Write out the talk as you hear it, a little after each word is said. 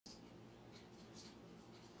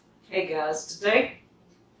Hey guys, today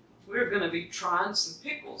we're going to be trying some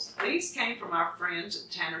pickles. These came from our friends at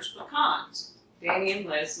Tanner's Pecans, Danny and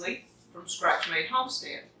Leslie from Scratch Made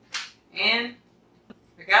Homestead. And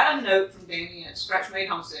I got a note from Danny at Scratch Made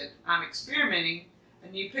Homestead. I'm experimenting a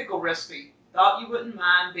new pickle recipe. Thought you wouldn't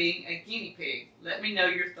mind being a guinea pig. Let me know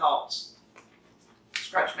your thoughts.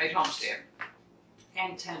 Scratch Made Homestead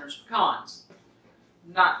and Tanner's Pecans.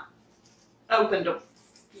 Not opened up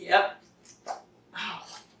yet. Oh,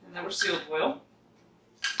 and they were sealed well.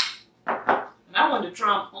 And I wanted to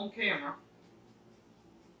try them on camera.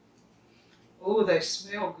 Oh, they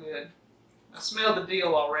smell good. I smell the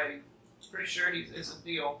dill already. I'm pretty sure it is a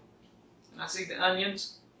dill. And I see the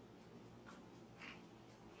onions.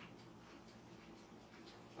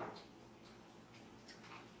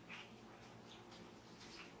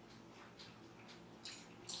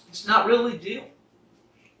 It's not really dill.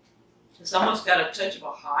 It's almost got a touch of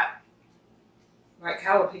a hot, like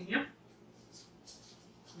jalapeno.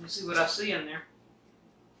 Let me see what I see in there.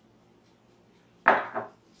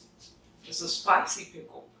 It's a spicy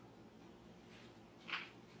pickle.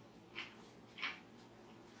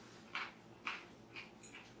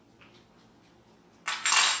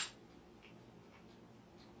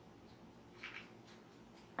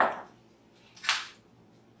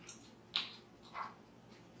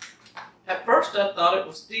 At first I thought it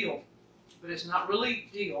was dill, but it's not really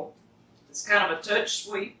dill. It's kind of a touch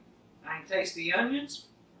sweet. I can taste the onions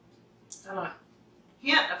and a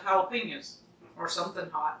hint of jalapenos or something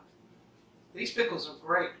hot. These pickles are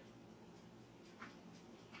great.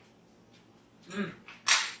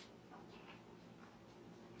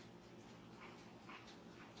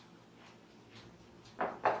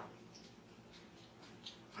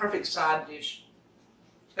 Perfect side dish.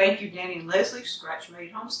 Thank you, Danny and Leslie, Scratch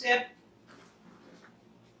Made Homestead,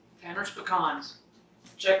 Tanner's Pecans.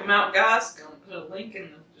 Check them out, guys. I'm going to put a link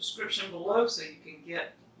in the description below so you can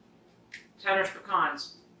get Tanner's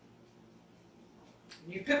Pecans.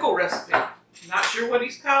 New pickle recipe. Not sure what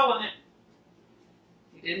he's calling it.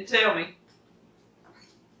 He didn't tell me.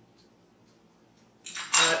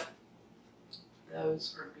 But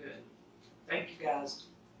those are good. Thank you, guys.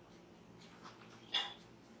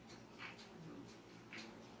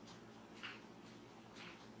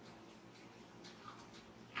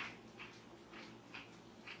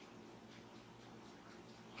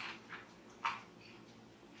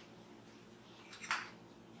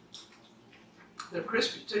 They're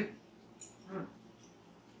crispy too.